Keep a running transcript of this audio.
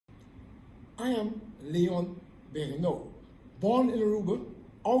I am León Bérénos, born in Aruba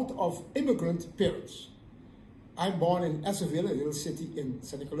out of immigrant parents. I'm born in Esseville, a little city in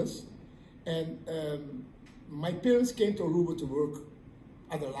St. Nicolas, and my parents came to Aruba to work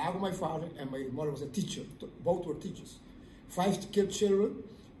at the Lago. My father and my mother was a teacher. Both were teachers. 5 children,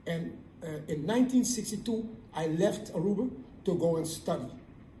 and in 1962 I left Aruba to go and study.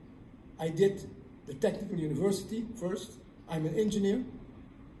 I did the technical university first. I'm an engineer.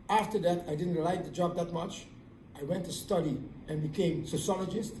 After that, I didn't like the job that much. I went to study and became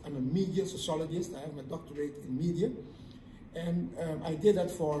sociologist. I'm a media sociologist. I have my doctorate in media. And I did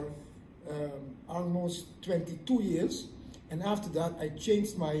that for almost 22 years. And after that, I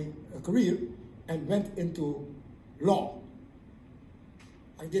changed my career and went into law.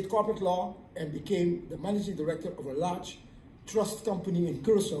 I did corporate law and became the managing director of a large trust company in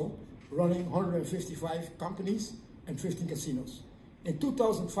Curacao, running 155 companies and 15 casinos. In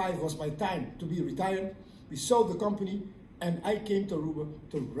 2005 was my time to be retired. We sold the company and I came to Aruba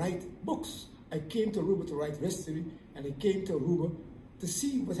to write books. I came to Aruba to write history, and I came to Aruba to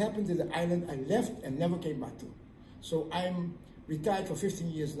see what happened to the island I left and never came back to. So I'm retired for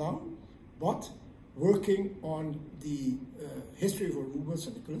 15 years now, but working on the history of Aruba,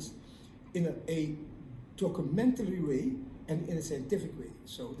 St. Nicolas, in a documentary way and in a scientific way.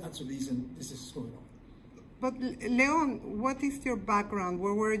 So that's the reason this is going on. But León, what is your background?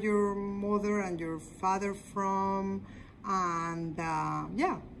 Where were your mother and your father from? And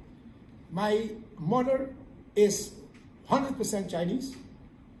yeah. My mother is 100% Chinese.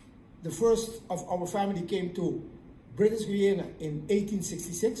 The first of our family came to British Guiana in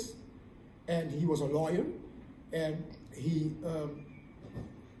 1866, and he was a lawyer, and he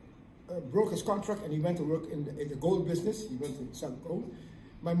broke his contract and he went to work in the gold business. He went to sell gold.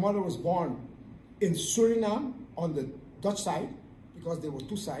 My mother was born in Suriname on the Dutch side, because there were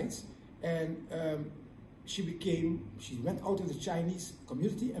 2 sides, and she went out of the Chinese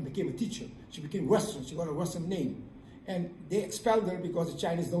community and became a teacher. She became Western. She got a Western name, and they expelled her because the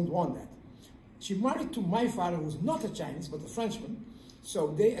Chinese don't want that. She married to my father, who's not a Chinese but a Frenchman,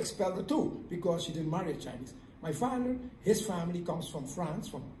 so they expelled her too because she didn't marry a Chinese. My father, his family comes from France,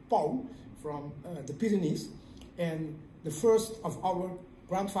 from Pau, from the Pyrenees, and the first of our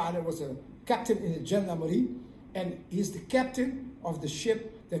grandfather was a captain in the gendarmerie, and he's the captain of the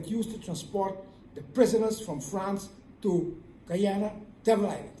ship that used to transport the prisoners from France to Guyana, Devil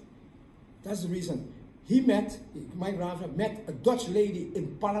Island. That's the reason. My grandfather met a Dutch lady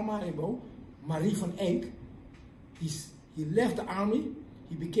in Paramaribo, Marie van Eyck. He left the army,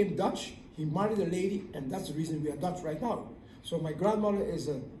 he became Dutch, he married a lady, and that's the reason we are Dutch right now. So my grandmother is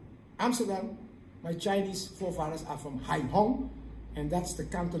Amsterdam. My Chinese forefathers are from Haiphong, and that's the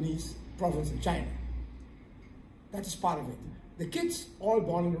Cantonese province in China. That is part of it. The kids, all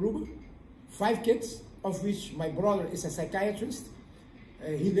born in Aruba, 5 kids, of which my brother is a psychiatrist.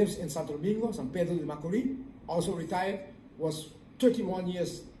 He lives in Santo Domingo, San Pedro de Macorís, also retired, was 31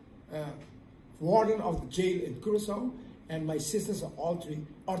 years warden of the jail in Curacao, and my sisters are all 3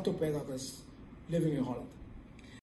 orthopedists living in Holland.